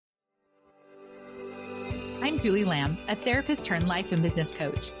I'm Julie Lamb, a therapist turned life and business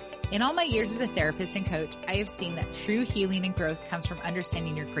coach. In all my years as a therapist and coach, I have seen that true healing and growth comes from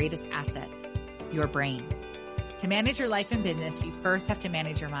understanding your greatest asset, your brain. To manage your life and business, you first have to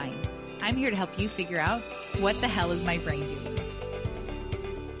manage your mind. I'm here to help you figure out what the hell is my brain doing.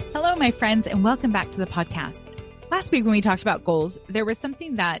 Hello, my friends, and welcome back to the podcast. Last week when we talked about goals, there was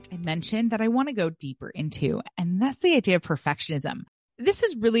something that I mentioned that I want to go deeper into, and that's the idea of perfectionism. This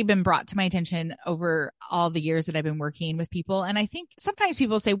has really been brought to my attention over all the years that I've been working with people. And I think sometimes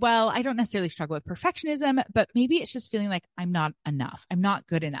people say, well, I don't necessarily struggle with perfectionism, but maybe it's just feeling like I'm not enough. I'm not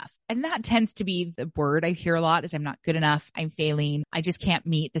good enough. And that tends to be the word I hear a lot is I'm not good enough. I'm failing. I just can't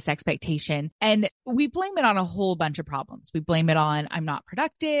meet this expectation. And we blame it on a whole bunch of problems. We blame it on I'm not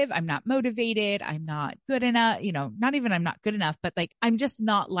productive. I'm not motivated. I'm not good enough. Not even I'm not good enough, but like I'm just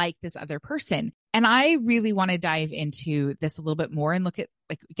not like this other person. And I really want to dive into this a little bit more and look at,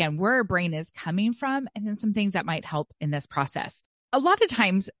 again, where our brain is coming from and then some things that might help in this process. A lot of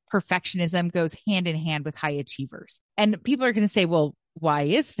times perfectionism goes hand in hand with high achievers. And people are going to say, well, why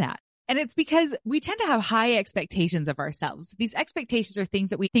is that? And it's because we tend to have high expectations of ourselves. These expectations are things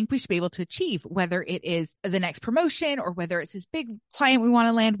that we think we should be able to achieve, whether it is the next promotion or whether it's this big client we want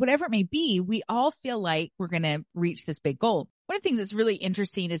to land, whatever it may be. We all feel like we're going to reach this big goal. One of the things that's really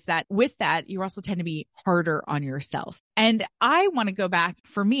interesting is that with that, you also tend to be harder on yourself. And I want to go back,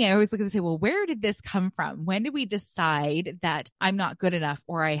 for me, I always look at and say, well, where did this come from? When did we decide that I'm not good enough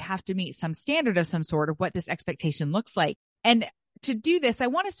or I have to meet some standard of some sort of what this expectation looks like? And to do this, I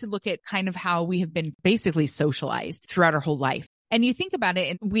want us to look at kind of how we have been basically socialized throughout our whole life. And you think about it,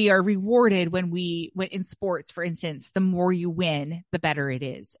 and we are rewarded when in sports, for instance, the more you win, the better it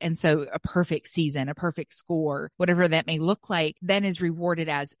is. And so a perfect season, a perfect score, whatever that may look like, then is rewarded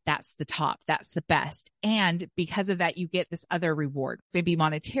as that's the top, that's the best. And because of that, you get this other reward, maybe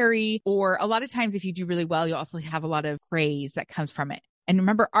monetary, or a lot of times if you do really well, you also have a lot of praise that comes from it. And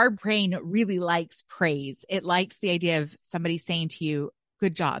remember, our brain really likes praise. It likes the idea of somebody saying to you,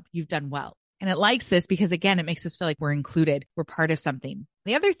 good job, you've done well. And it likes this because, again, it makes us feel like we're included. We're part of something.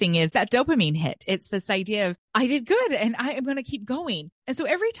 The other thing is that dopamine hit. It's this idea of I did good and I am going to keep going. And so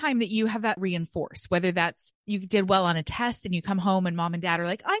every time that you have that reinforced, whether that's you did well on a test and you come home and mom and dad are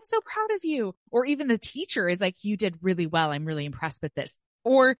like, I'm so proud of you. Or even the teacher is like, you did really well. I'm really impressed with this.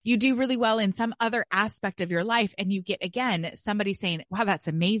 Or you do really well in some other aspect of your life and you get, again, somebody saying, wow, that's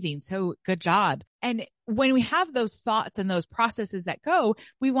amazing. So good job. And when we have those thoughts and those processes that go,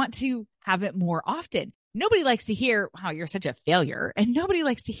 we want to have it more often. Nobody likes to hear, wow, you're such a failure. And nobody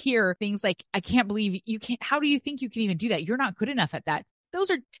likes to hear things like, I can't believe you can't, how do you think you can even do that? You're not good enough at that. Those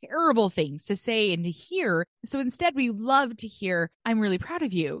are terrible things to say and to hear. So instead we love to hear, I'm really proud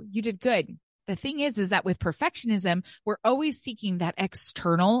of you. You did good. The thing is that with perfectionism, we're always seeking that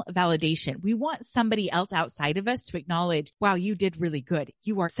external validation. We want somebody else outside of us to acknowledge, wow, you did really good.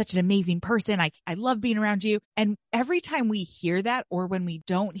 You are such an amazing person. I love being around you. And every time we hear that or when we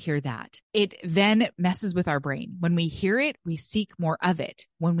don't hear that, it then messes with our brain. When we hear it, we seek more of it.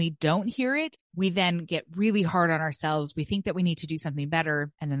 When we don't hear it, we then get really hard on ourselves. We think that we need to do something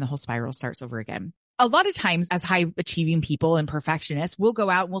better. And then the whole spiral starts over again. A lot of times as high achieving people and perfectionists, we'll go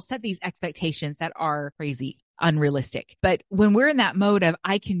out and we'll set these expectations that are crazy, unrealistic. But when we're in that mode of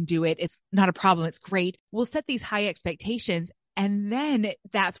I can do it, it's not a problem, it's great, we'll set these high expectations. And then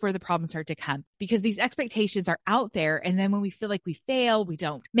that's where the problems start to come because these expectations are out there. And then when we feel like we fail, we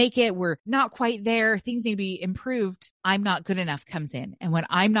don't make it, we're not quite there, things need to be improved. I'm not good enough comes in. And when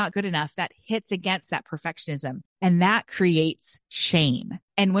I'm not good enough, that hits against that perfectionism and that creates shame.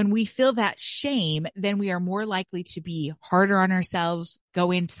 And when we feel that shame, then we are more likely to be harder on ourselves,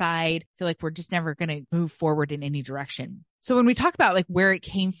 go inside, feel like we're just never going to move forward in any direction. So when we talk about like where it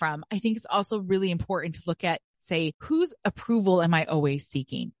came from, I think it's also really important to look at, say, whose approval am I always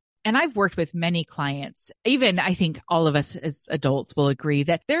seeking? And I've worked with many clients, even I think all of us as adults will agree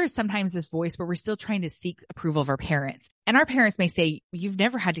that there is sometimes this voice where we're still trying to seek approval of our parents. And our parents may say, you've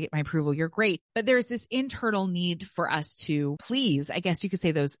never had to get my approval. You're great. But there's this internal need for us to please, I guess you could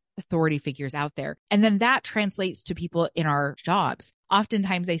say, those authority figures out there. And then that translates to people in our jobs.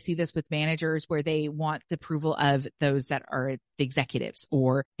 Oftentimes I see this with managers where they want the approval of those that are the executives,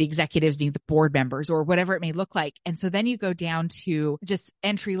 or the executives need the board members, or whatever it may look like. And so then you go down to just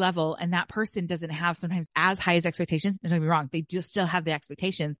entry level, and that person doesn't have sometimes as high as expectations. Don't get me wrong. They just still have the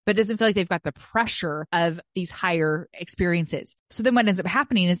expectations, but doesn't feel like they've got the pressure of these higher experiences. So then what ends up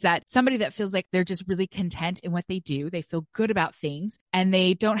happening is that somebody that feels like they're just really content in what they do, they feel good about things, and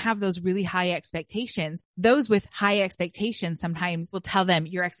they don't have those really high expectations. Those with high expectations sometimes will tell them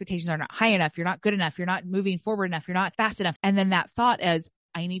your expectations are not high enough. You're not good enough. You're not moving forward enough. You're not fast enough. And then that thought is,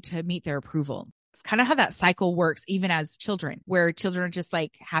 I need to meet their approval. It's kind of how that cycle works, even as children, where children are just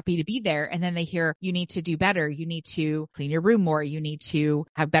like happy to be there. And then they hear you need to do better. You need to clean your room more. You need to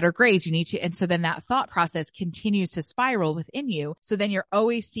have better grades. You need to. And so then that thought process continues to spiral within you. So then you're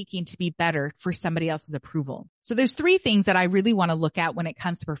always seeking to be better for somebody else's approval. So there's three things that I really want to look at when it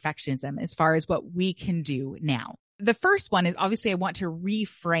comes to perfectionism as far as what we can do now. The first one is obviously I want to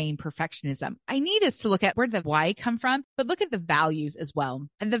reframe perfectionism. I need us to look at where the why come from, but look at the values as well.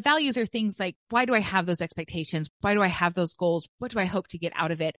 And the values are things like, why do I have those expectations? Why do I have those goals? What do I hope to get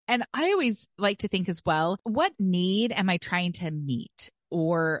out of it? And I always like to think as well, what need am I trying to meet?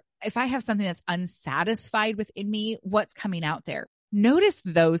 Or if I have something that's unsatisfied within me, what's coming out there? Notice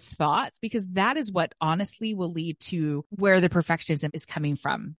those thoughts because that is what honestly will lead to where the perfectionism is coming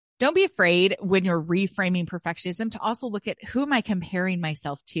from. Don't be afraid when you're reframing perfectionism to also look at who am I comparing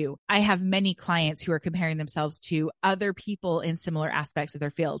myself to? I have many clients who are comparing themselves to other people in similar aspects of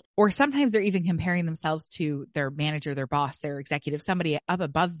their field, or sometimes they're even comparing themselves to their manager, their boss, their executive, somebody up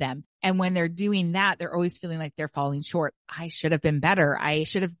above them. And when they're doing that, they're always feeling like they're falling short. I should have been better. I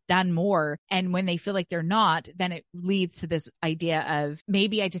should have done more. And when they feel like they're not, then it leads to this idea of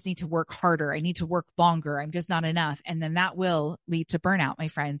maybe I just need to work harder. I need to work longer. I'm just not enough. And then that will lead to burnout, my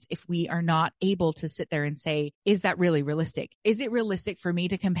friends, if we are not able to sit there and say, is that really realistic? Is it realistic for me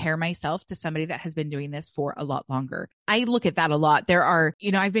to compare myself to somebody that has been doing this for a lot longer? I look at that a lot. There are,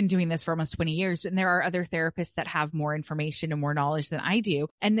 I've been doing this for almost 20 years and there are other therapists that have more information and more knowledge than I do.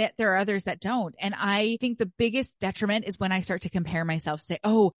 And that there are others that don't. And I think the biggest detriment is when I start to compare myself, say,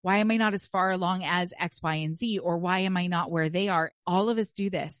 oh, why am I not as far along as X, Y, and Z? Or why am I not where they are? All of us do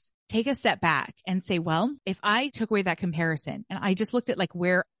this. Take a step back and say, well, if I took away that comparison and I just looked at like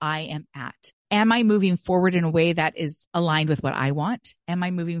where I am at, am I moving forward in a way that is aligned with what I want? Am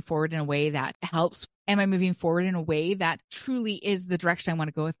I moving forward in a way that helps? Am I moving forward in a way that truly is the direction I want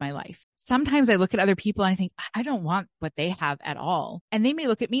to go with my life? Sometimes I look at other people and I think, I don't want what they have at all. And they may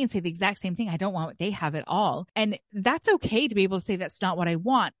look at me and say the exact same thing. I don't want what they have at all. And that's okay to be able to say, that's not what I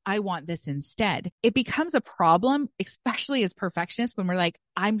want. I want this instead. It becomes a problem, especially as perfectionists, when we're like,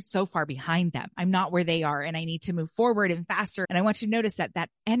 I'm so far behind them. I'm not where they are and I need to move forward and faster. And I want you to notice that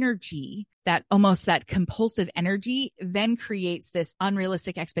energy, that almost that compulsive energy then creates this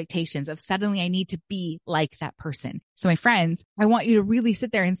unrealistic expectations of suddenly I need to be like that person. So my friends, I want you to really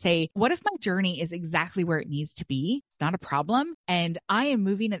sit there and say, what if my journey is exactly where it needs to be? It's not a problem. And I am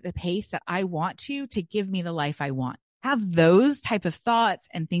moving at the pace that I want to give me the life I want. Have those type of thoughts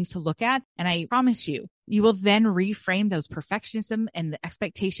and things to look at. And I promise you, you will then reframe those perfectionism and the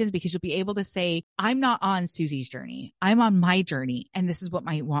expectations because you'll be able to say, I'm not on Susie's journey. I'm on my journey. And this is what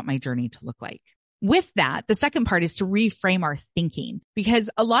I want my journey to look like. With that, the second part is to reframe our thinking because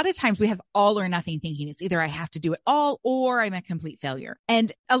a lot of times we have all or nothing thinking. It's either I have to do it all or I'm a complete failure.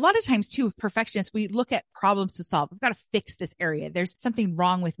 And a lot of times too, with perfectionists, we look at problems to solve. I've got to fix this area. There's something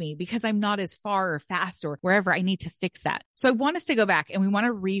wrong with me because I'm not as far or fast or wherever. I need to fix that. So I want us to go back and we want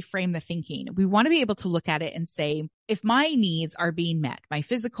to reframe the thinking. We want to be able to look at it and say, if my needs are being met, my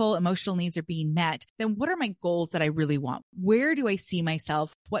physical, emotional needs are being met, then what are my goals that I really want? Where do I see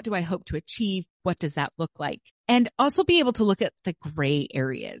myself? What do I hope to achieve? What does that look like? And also be able to look at the gray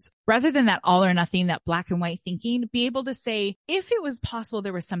areas rather than that all or nothing, that black and white thinking, be able to say, if it was possible,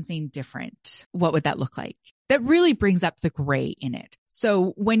 there was something different, what would that look like? That really brings up the gray in it.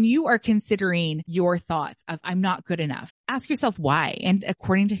 So when you are considering your thoughts of I'm not good enough, ask yourself why and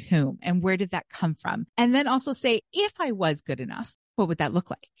according to whom and where did that come from? And then also say, if I was good enough, what would that look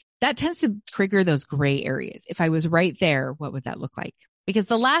like? That tends to trigger those gray areas. If I was right there, what would that look like? Because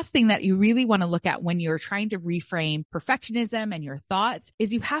the last thing that you really want to look at when you're trying to reframe perfectionism and your thoughts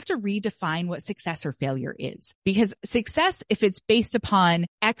is you have to redefine what success or failure is. Because success, if it's based upon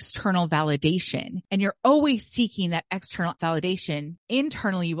external validation and you're always seeking that external validation,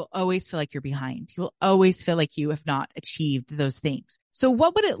 internally, you will always feel like you're behind. You will always feel like you have not achieved those things. So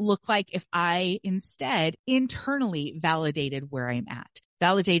what would it look like if I instead internally validated where I'm at?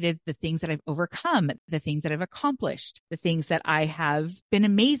 Validated the things that I've overcome, the things that I've accomplished, the things that I have been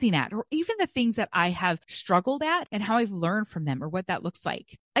amazing at, or even the things that I have struggled at and how I've learned from them or what that looks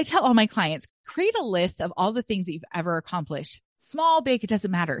like. I tell all my clients, create a list of all the things that you've ever accomplished. Small, big, it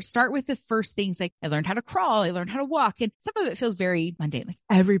doesn't matter. Start with the first things like I learned how to crawl, I learned how to walk, and some of it feels very mundane. Like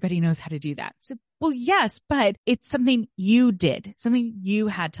everybody knows how to do that. So, well, yes, but it's something you did, something you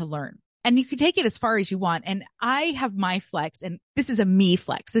had to learn. And you can take it as far as you want. And I have my flex, and this is a me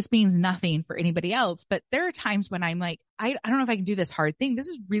flex. This means nothing for anybody else. But there are times when I'm like, I don't know if I can do this hard thing. This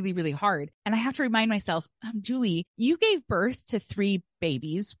is really, really hard. And I have to remind myself, Julie, you gave birth to 3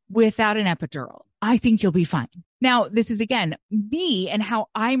 babies without an epidural. I think you'll be fine. Now, this is again, me and how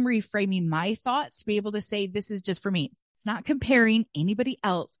I'm reframing my thoughts to be able to say, this is just for me. It's not comparing anybody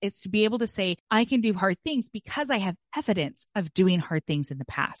else. It's to be able to say, I can do hard things because I have evidence of doing hard things in the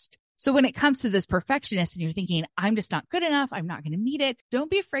past. So when it comes to this perfectionist and you're thinking, I'm just not good enough, I'm not going to meet it,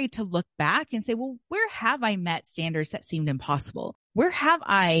 don't be afraid to look back and say, well, where have I met standards that seemed impossible? Where have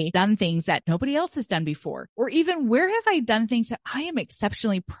I done things that nobody else has done before? Or even where have I done things that I am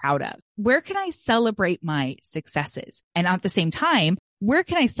exceptionally proud of? Where can I celebrate my successes? And at the same time, where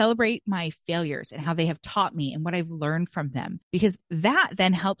can I celebrate my failures and how they have taught me and what I've learned from them? Because that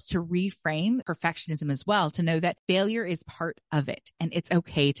then helps to reframe perfectionism as well, to know that failure is part of it and it's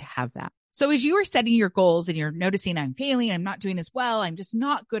okay to have that. So as you are setting your goals and you're noticing I'm failing, I'm not doing as well, I'm just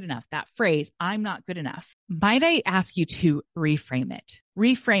not good enough, that phrase, I'm not good enough, might I ask you to reframe it?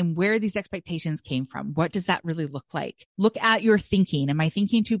 Reframe where these expectations came from. What does that really look like? Look at your thinking. Am I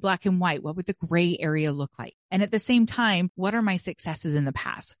thinking too black and white? What would the gray area look like? And at the same time, what are my successes in the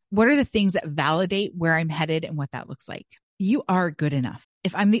past? What are the things that validate where I'm headed and what that looks like? You are good enough.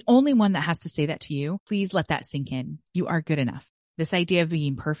 If I'm the only one that has to say that to you, please let that sink in. You are good enough. This idea of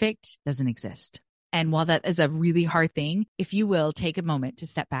being perfect doesn't exist. And while that is a really hard thing, if you will take a moment to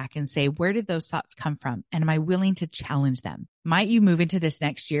step back and say, where did those thoughts come from? And am I willing to challenge them? Might you move into this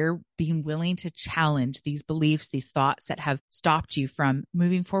next year being willing to challenge these beliefs, these thoughts that have stopped you from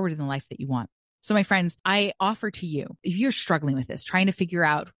moving forward in the life that you want? So my friends, I offer to you, if you're struggling with this, trying to figure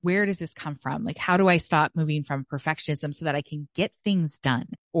out where does this come from? Like, how do I stop moving from perfectionism so that I can get things done,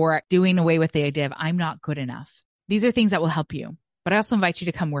 or doing away with the idea of I'm not good enough? These are things that will help you. But I also invite you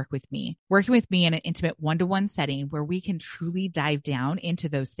to come work with me, working with me in an intimate one-to-one setting where we can truly dive down into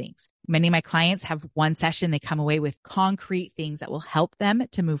those things. Many of my clients have one session. They come away with concrete things that will help them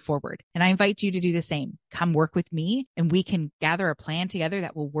to move forward. And I invite you to do the same. Come work with me and we can gather a plan together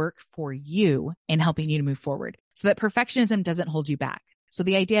that will work for you in helping you to move forward so that perfectionism doesn't hold you back. So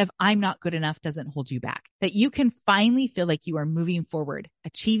the idea of I'm not good enough doesn't hold you back, that you can finally feel like you are moving forward,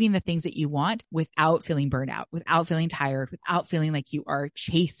 achieving the things that you want without feeling burned out, without feeling tired, without feeling like you are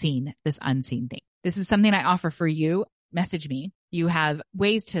chasing this unseen thing. This is something I offer for you. Message me. You have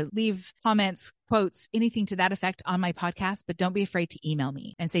ways to leave comments, quotes, anything to that effect on my podcast, but don't be afraid to email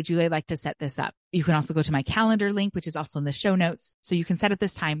me and say, Julie, I'd like to set this up. You can also go to my calendar link, which is also in the show notes. So you can set up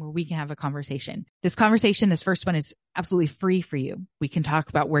this time where we can have a conversation. This first one is absolutely free for you. We can talk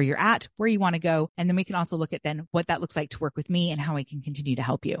about where you're at, where you want to go. And then we can also look at then what that looks like to work with me and how I can continue to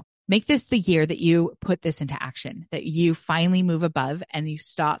help you. Make this the year that you put this into action, that you finally move above and you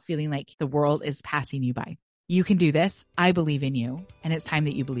stop feeling like the world is passing you by. You can do this. I believe in you. And it's time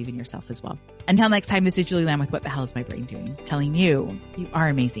that you believe in yourself as well. Until next time, this is Julie Lamb with What the Hell is My Brain Doing? Telling you, you are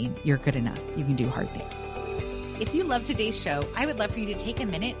amazing. You're good enough. You can do hard things. If you love today's show, I would love for you to take a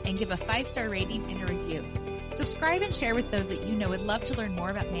minute and give a 5-star rating and a review. Subscribe and share with those that you know would love to learn more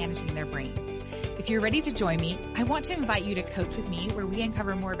about managing their brains. If you're ready to join me, I want to invite you to coach with me where we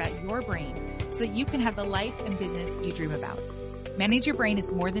uncover more about your brain so that you can have the life and business you dream about. Manage your brain is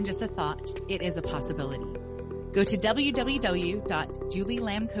more than just a thought. It is a possibility. Go to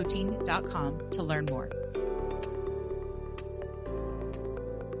www.julielambcoaching.com to learn more.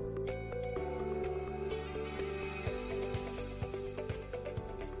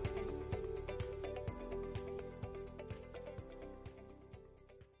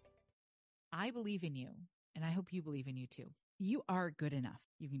 I believe in you, and I hope you believe in you too. You are good enough.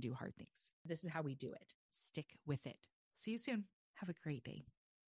 You can do hard things. This is how we do it. Stick with it. See you soon. Have a great day.